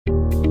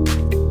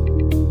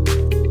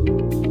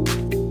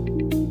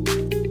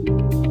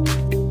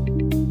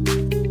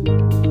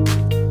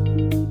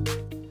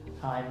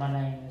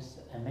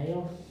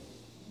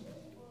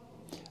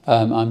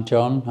I'm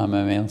John, I'm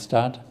Emile's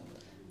dad.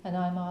 And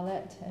I'm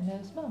Arlette,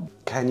 Emile's mum.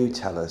 Can you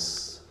tell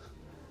us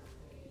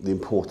the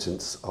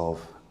importance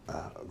of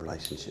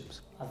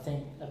relationships? I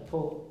think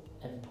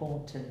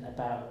important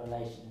about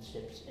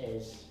relationships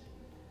is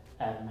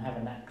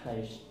having that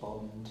close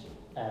bond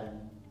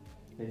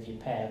with your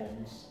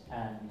parents,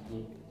 and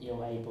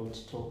you're able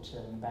to talk to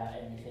them about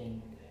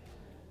anything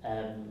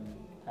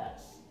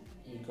that's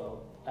you've got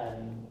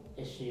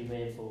issue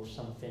with, or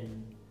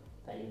something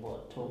that you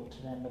want to talk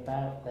to them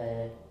about.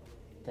 They're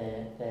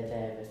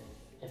there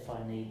if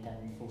I need them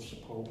for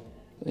support.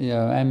 You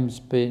know,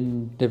 Em's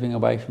been living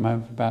away from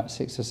home for about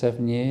 6 or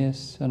 7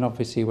 years, and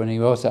obviously when he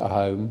was at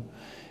home,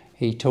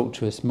 he talked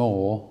to us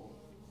more.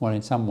 Well,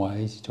 in some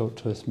ways, he talked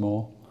to us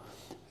more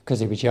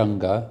because he was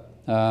younger.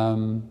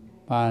 And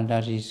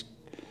as he's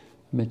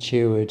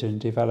matured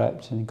and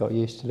developed and got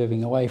used to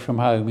living away from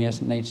home, he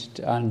hasn't needed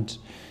to, and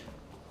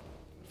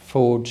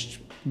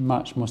forged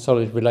much more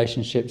solid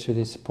relationships with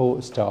his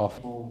support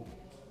staff. More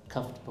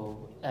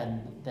comfortable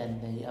than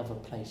the other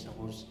place I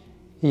was.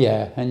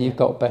 Yeah, and you've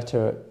got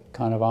better at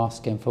kind of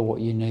asking for what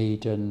you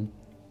need, and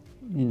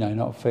you know,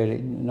 not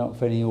feeling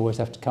you always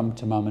have to come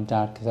to mum and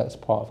dad, because that's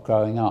part of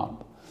growing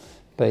up.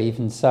 But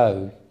even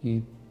so,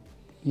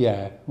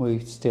 we're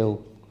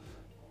still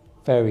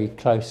very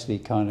closely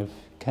kind of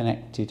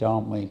connected,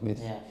 aren't we,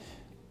 with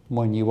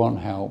when you want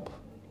help.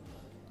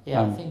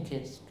 Yeah, I think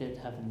it's good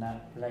having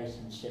that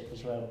relationship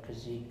as well,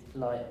 because you,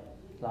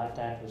 like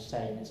Dad was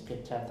saying, it's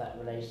good to have that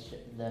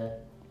relationship with the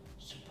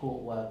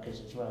support workers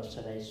as well,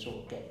 so they sort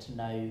of get to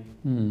know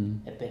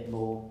a bit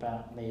more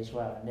about me as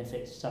well. And if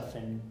it's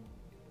something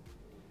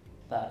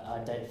that I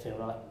don't feel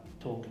like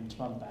talking to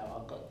mum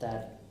about, I've got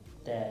Dad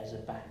there as a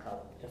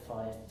backup if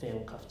I feel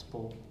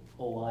comfortable,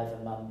 or either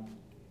mum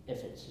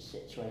if it's a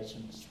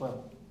situation as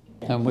well.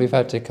 And we've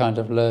had to kind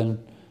of learn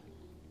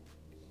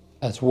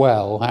as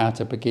well how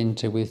to begin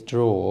to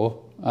withdraw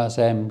as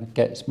Em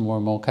gets more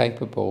and more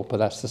capable. But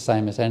that's the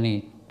same as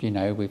any, you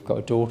know, we've got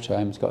a daughter,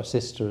 Em's got a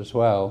sister as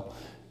well,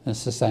 and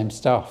it's the same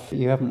stuff.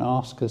 You haven't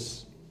asked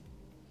us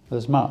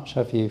as much,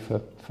 have you,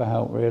 for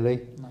help,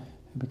 really? No.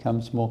 It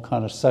becomes more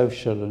kind of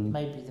social and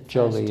maybe the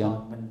jolly. First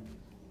time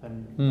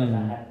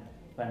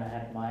when I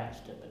had my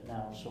accident, but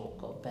now I've sort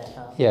of got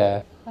better.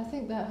 Yeah. I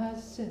think that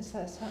has, since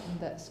that's happened,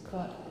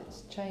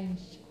 it's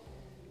changed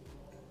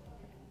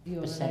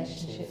your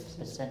relationships.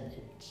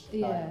 Percentage.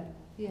 Yeah,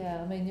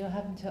 yeah. I mean, you're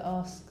having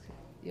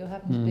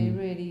to be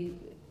really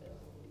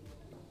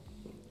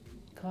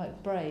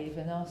quite brave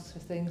and ask for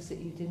things that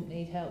you didn't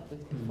need help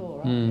with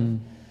before, aren't you?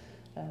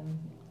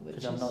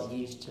 Because I'm not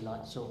used to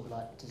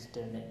just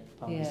doing it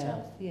by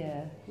myself.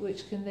 Yeah,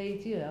 which can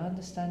lead,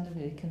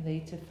 understandably, can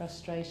lead to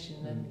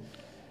frustration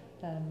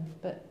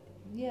but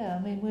yeah,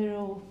 I mean,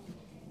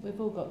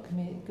 we've all got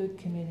good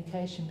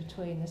communication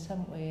between us,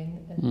 haven't we?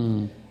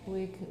 And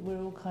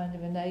we're all kind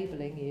of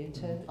enabling you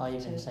to. I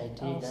even say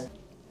to you that,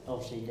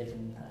 obviously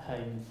living at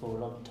home for a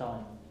long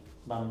time,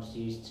 Mum's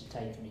used to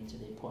taking me to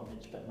the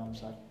appointments, but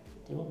Mum's like,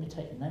 "Do you want me to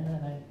take?"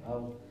 No.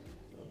 I'll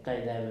go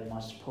there with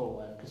my support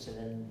workers, and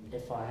then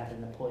if I had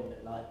an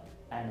appointment like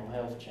annual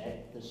health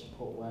check, the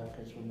support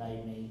workers will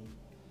know me.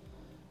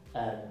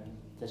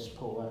 The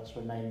support workers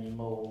will know me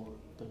more,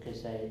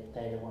 because they're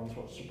the ones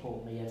that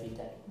support me every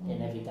day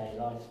in everyday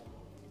life.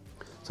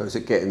 So is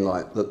it getting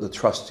like the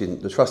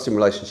trusting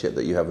relationship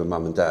that you have with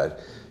mum and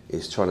dad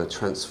is trying to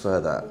transfer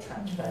that?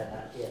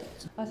 Yeah.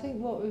 I think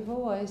what we've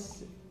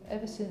always,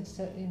 ever since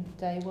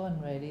day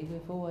one really,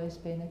 we've always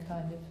been a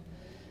kind of,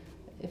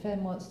 if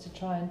Em wants to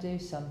try and do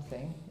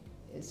something,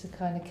 it's a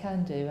kind of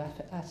can-do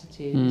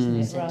attitude, isn't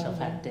it? Rather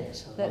than,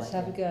 let's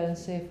have a go and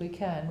see if we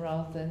can,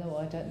 rather than,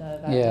 I don't know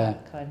about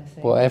that kind of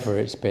thing. Whatever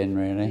it's been,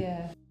 really.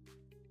 Yeah.